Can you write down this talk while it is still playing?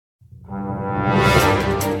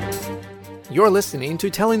You're listening to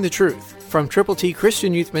Telling the Truth from Triple T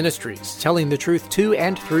Christian Youth Ministries, telling the truth to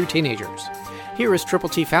and through teenagers. Here is Triple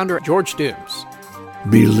T founder George Dooms.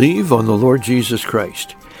 Believe on the Lord Jesus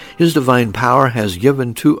Christ. His divine power has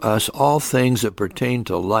given to us all things that pertain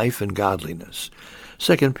to life and godliness.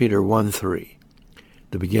 2 Peter 1:3,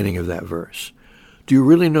 the beginning of that verse. Do you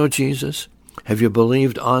really know Jesus? Have you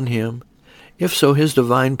believed on him? If so, his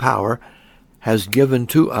divine power has given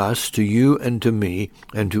to us, to you and to me,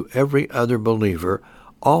 and to every other believer,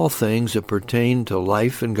 all things that pertain to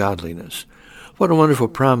life and godliness. What a wonderful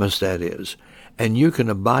promise that is. And you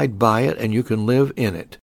can abide by it, and you can live in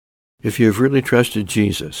it. If you've really trusted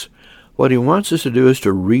Jesus, what he wants us to do is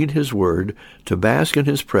to read his word, to bask in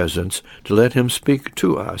his presence, to let him speak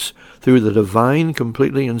to us through the divine,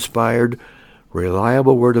 completely inspired,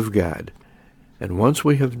 reliable word of God. And once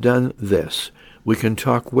we have done this, we can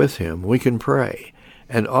talk with him, we can pray,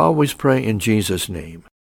 and always pray in Jesus' name.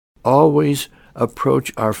 Always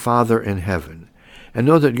approach our Father in heaven, and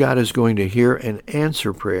know that God is going to hear and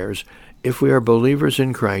answer prayers if we are believers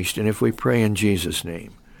in Christ and if we pray in Jesus' name.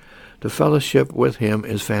 The fellowship with him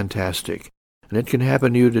is fantastic, and it can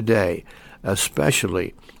happen to you today,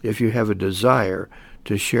 especially if you have a desire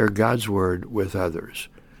to share God's word with others.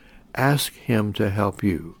 Ask him to help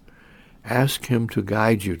you. Ask him to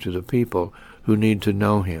guide you to the people who need to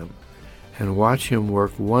know him, and watch him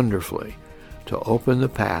work wonderfully to open the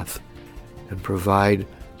path and provide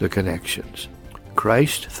the connections.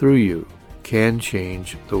 Christ through you can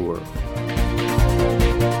change the world.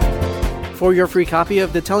 For your free copy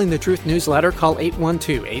of the Telling the Truth newsletter, call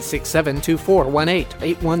 812-867-2418,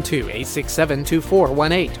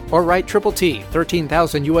 812-867-2418, or write Triple T,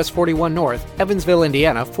 13,000 U.S. 41 North, Evansville,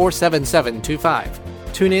 Indiana, 47725.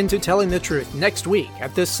 Tune in to Telling the Truth next week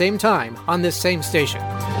at this same time on this same station.